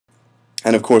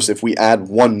And of course, if we add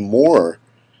one more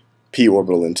p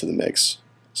orbital into the mix,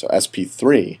 so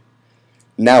sp3,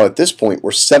 now at this point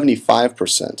we're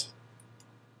 75%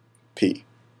 p,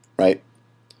 right?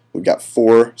 We've got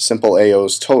 4 simple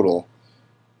AOs total,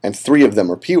 and 3 of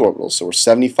them are p orbitals, so we're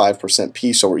 75%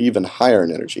 p, so we're even higher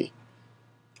in energy,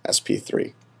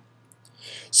 sp3.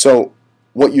 So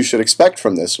what you should expect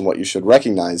from this and what you should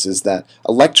recognize is that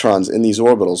electrons in these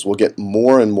orbitals will get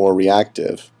more and more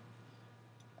reactive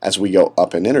as we go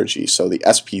up in energy. So the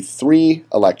sp3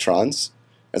 electrons,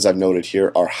 as I've noted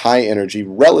here, are high energy,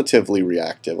 relatively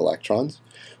reactive electrons,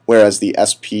 whereas the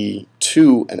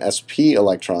sp2 and sp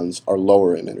electrons are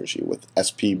lower in energy, with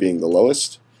sp being the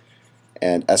lowest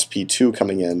and sp2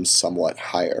 coming in somewhat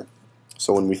higher.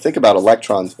 So when we think about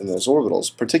electrons in those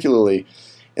orbitals, particularly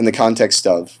in the context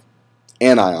of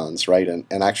anions, right,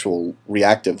 and actual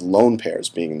reactive lone pairs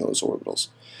being in those orbitals,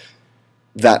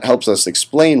 that helps us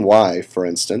explain why, for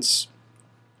instance,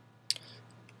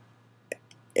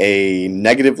 a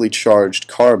negatively charged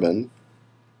carbon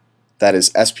that is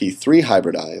sp3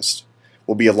 hybridized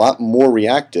will be a lot more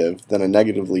reactive than a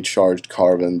negatively charged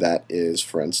carbon that is,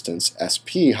 for instance,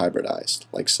 sp hybridized,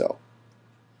 like so.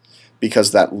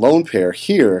 Because that lone pair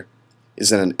here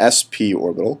is in an sp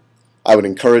orbital. I would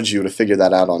encourage you to figure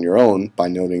that out on your own by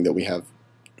noting that we have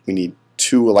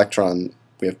two electron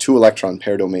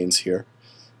pair domains here,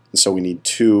 and so we need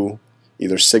 2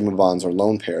 either sigma bonds or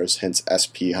lone pairs, hence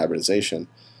sp hybridization.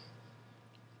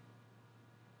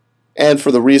 And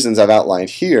for the reasons I've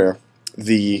outlined here,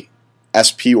 the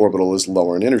sp orbital is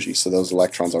lower in energy, so those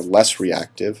electrons are less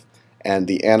reactive, and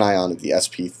the anion of the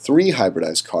sp3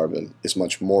 hybridized carbon is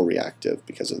much more reactive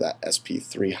because of that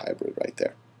sp3 hybrid right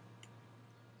there.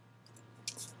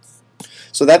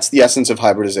 So that's the essence of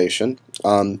hybridization.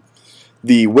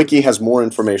 The wiki has more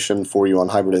information for you on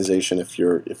hybridization if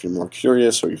you're more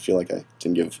curious or you feel like I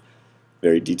didn't give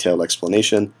very detailed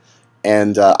explanation.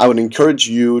 And I would encourage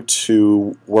you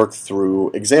to work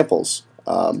through examples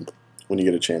when you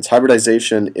get a chance.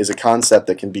 Hybridization is a concept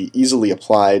that can be easily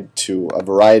applied to a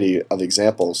variety of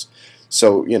examples.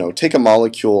 So, take a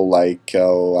molecule like,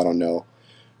 I don't know,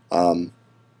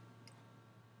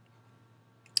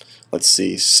 let's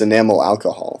see, cinnamyl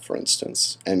alcohol, for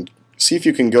instance, and see if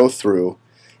you can go through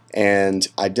and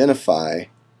identify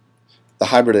the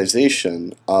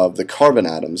hybridization of the carbon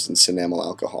atoms in cinnamyl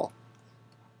alcohol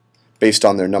based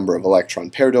on their number of electron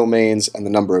pair domains and the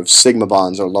number of sigma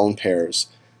bonds or lone pairs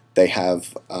they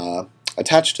have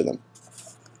attached to them.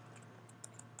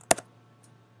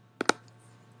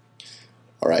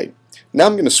 Alright, now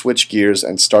I'm going to switch gears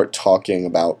and start talking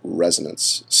about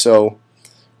resonance. So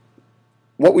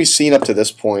what we've seen up to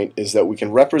this point is that we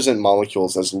can represent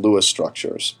molecules as Lewis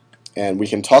structures, and we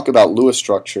can talk about Lewis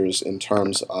structures in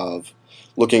terms of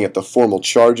looking at the formal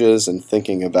charges and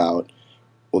thinking about,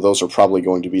 well, those are probably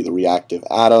going to be the reactive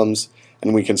atoms,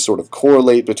 and we can sort of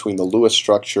correlate between the Lewis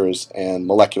structures and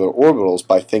molecular orbitals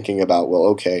by thinking about, well,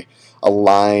 okay, a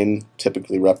line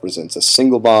typically represents a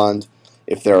single bond.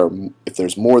 If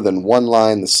there's more than one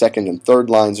line, the second and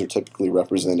third lines are typically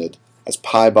represented as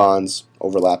pi bonds,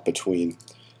 overlap between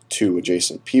 2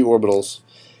 adjacent p orbitals,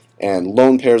 and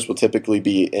lone pairs will typically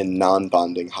be in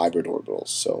non-bonding hybrid orbitals.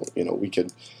 So, we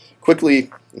could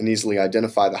quickly and easily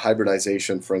identify the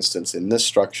hybridization, for instance, in this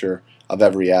structure of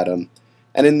every atom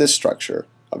and in this structure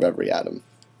of every atom.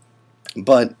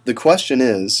 But the question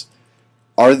is,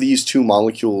 are these 2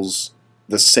 molecules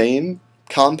the same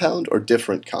compound or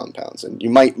different compounds? And you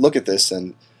might look at this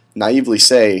and naively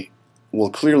say, well,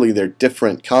 clearly they're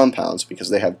different compounds because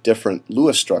they have different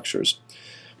Lewis structures.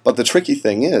 But the tricky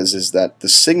thing is that the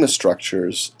sigma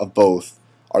structures of both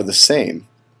are the same.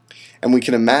 And we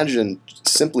can imagine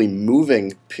simply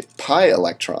moving pi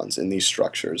electrons in these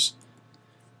structures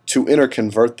to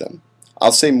interconvert them.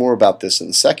 I'll say more about this in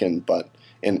a second, but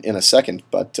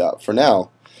for now,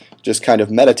 just kind of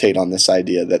meditate on this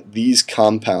idea that these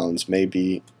compounds may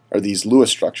be, or these Lewis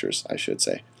structures, I should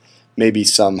say, may be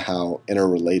somehow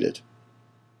interrelated.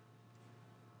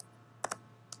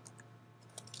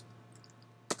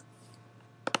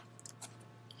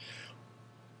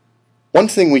 One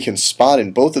thing we can spot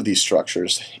in both of these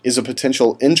structures is a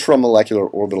potential intramolecular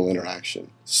orbital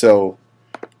interaction. So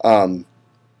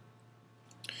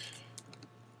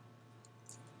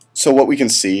what we can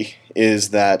see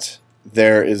is that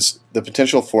there is the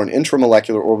potential for an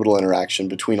intramolecular orbital interaction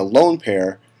between a lone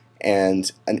pair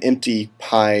and an empty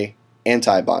pi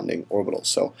antibonding orbital.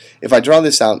 So if I draw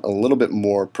this out a little bit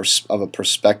more of a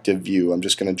perspective view, I'm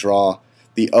just going to draw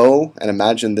the O and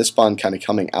imagine this bond kind of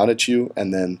coming out at you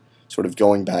and then sort of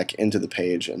going back into the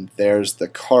page, and there's the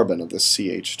carbon of the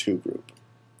CH2 group.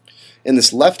 in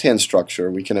this left-hand structure,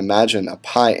 we can imagine a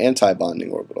pi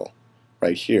antibonding orbital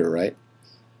right here, right?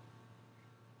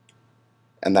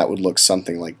 And that would look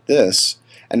something like this.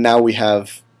 And now we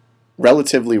have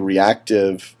relatively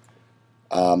reactive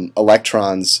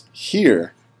electrons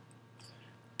here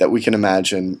that we can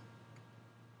imagine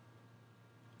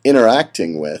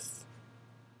interacting with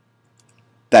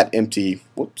that empty,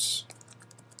 whoops,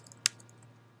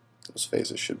 those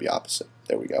phases should be opposite.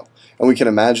 There we go. And we can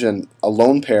imagine a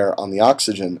lone pair on the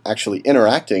oxygen actually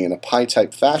interacting in a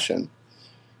pi-type fashion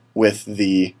with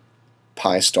the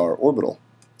pi star orbital.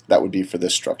 That would be for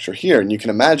this structure here. And you can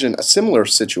imagine a similar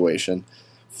situation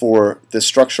for this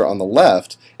structure on the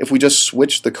left if we just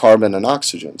switch the carbon and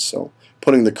oxygen. So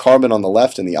putting the carbon on the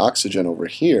left and the oxygen over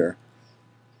here,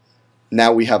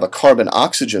 now we have a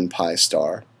carbon-oxygen pi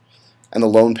star, and the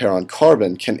lone pair on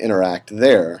carbon can interact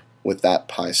there with that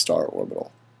pi star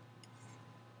orbital.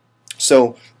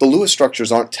 So the Lewis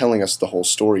structures aren't telling us the whole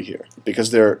story here,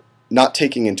 because they're not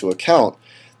taking into account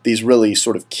these really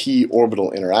sort of key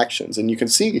orbital interactions. And you can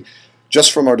see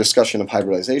just from our discussion of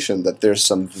hybridization that there's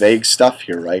some vague stuff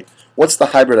here, right? What's the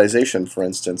hybridization, for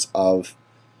instance, of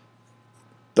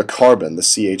the carbon, the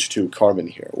CH2 carbon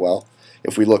here? Well,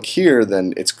 if we look here,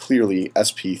 then it's clearly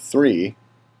sp3.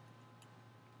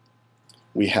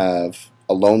 We have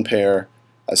a lone pair,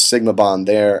 a sigma bond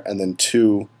there, and then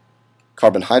two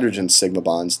carbon-hydrogen sigma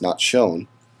bonds not shown,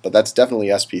 but that's definitely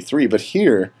sp3. But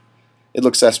here, it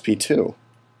looks sp2.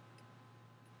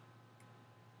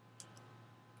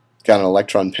 Got an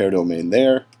electron pair domain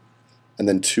there, and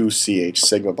then two CH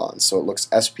sigma bonds. So it looks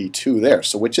sp2 there.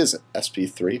 So which is it,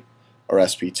 sp3 or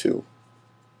sp2?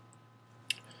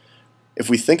 If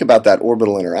we think about that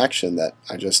orbital interaction that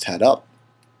I just had up,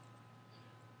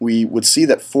 we would see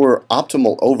that for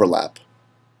optimal overlap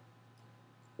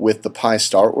with the pi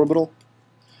star orbital,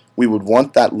 we would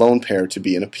want that lone pair to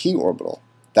be in a p orbital.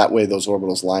 That way those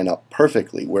orbitals line up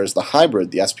perfectly, whereas the hybrid,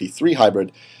 the sp3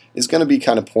 hybrid, is going to be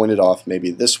kind of pointed off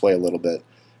maybe this way a little bit.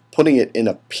 Putting it in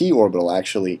a p orbital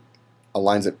actually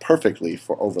aligns it perfectly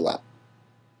for overlap.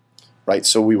 Right?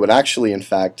 So we would actually, in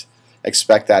fact,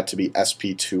 expect that to be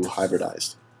sp2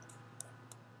 hybridized.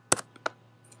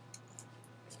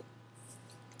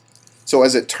 So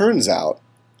as it turns out,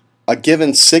 a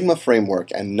given sigma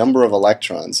framework and number of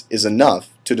electrons is enough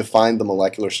to define the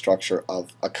molecular structure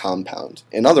of a compound.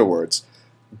 In other words,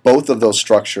 both of those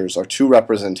structures are two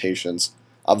representations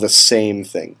of the same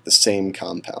thing, the same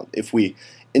compound. If we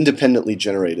independently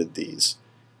generated these,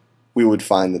 we would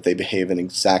find that they behave in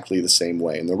exactly the same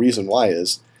way. And the reason why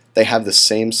is they have the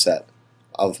same set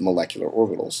of molecular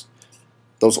orbitals.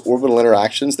 Those orbital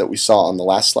interactions that we saw on the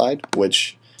last slide,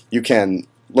 which you can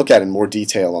look at in more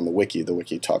detail on the wiki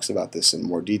talks about this in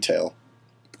more detail,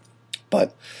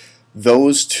 but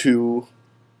those two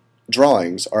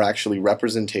drawings are actually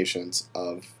representations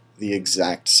of the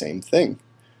exact same thing.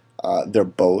 They're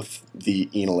both the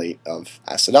enolate of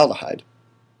acetaldehyde,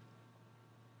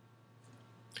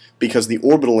 because the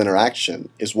orbital interaction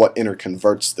is what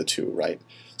interconverts the two, right?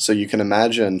 So you can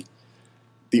imagine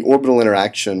the orbital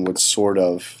interaction would sort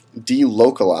of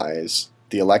delocalize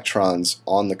the electrons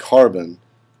on the carbon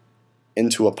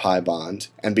into a pi bond,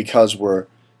 and because we're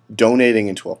donating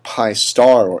into a pi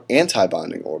star or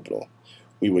antibonding orbital,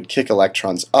 we would kick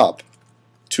electrons up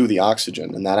to the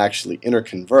oxygen, and that actually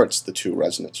interconverts the two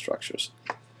resonance structures.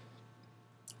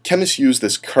 Chemists use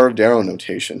this curved arrow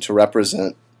notation to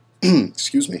represent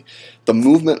excuse me, the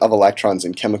movement of electrons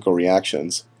in chemical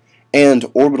reactions and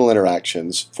orbital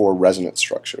interactions for resonance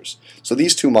structures. So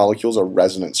these two molecules are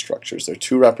resonance structures. They're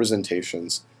two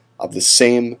representations of the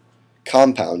same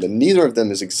compound, and neither of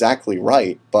them is exactly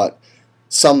right, but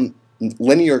some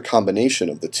linear combination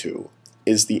of the two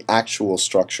is the actual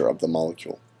structure of the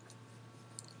molecule.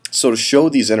 So to show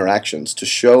these interactions, to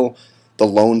show the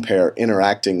lone pair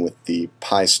interacting with the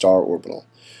pi star orbital,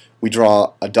 we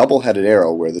draw a double-headed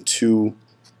arrow where the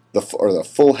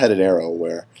full-headed arrow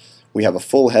where we have a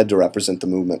full head to represent the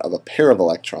movement of a pair of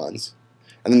electrons,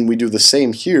 and then we do the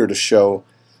same here to show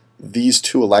these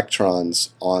two electrons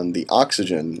on the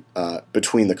oxygen,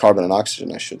 between the carbon and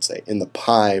oxygen, I should say, in the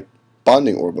pi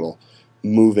bonding orbital,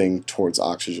 moving towards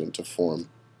oxygen to form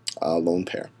a lone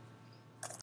pair.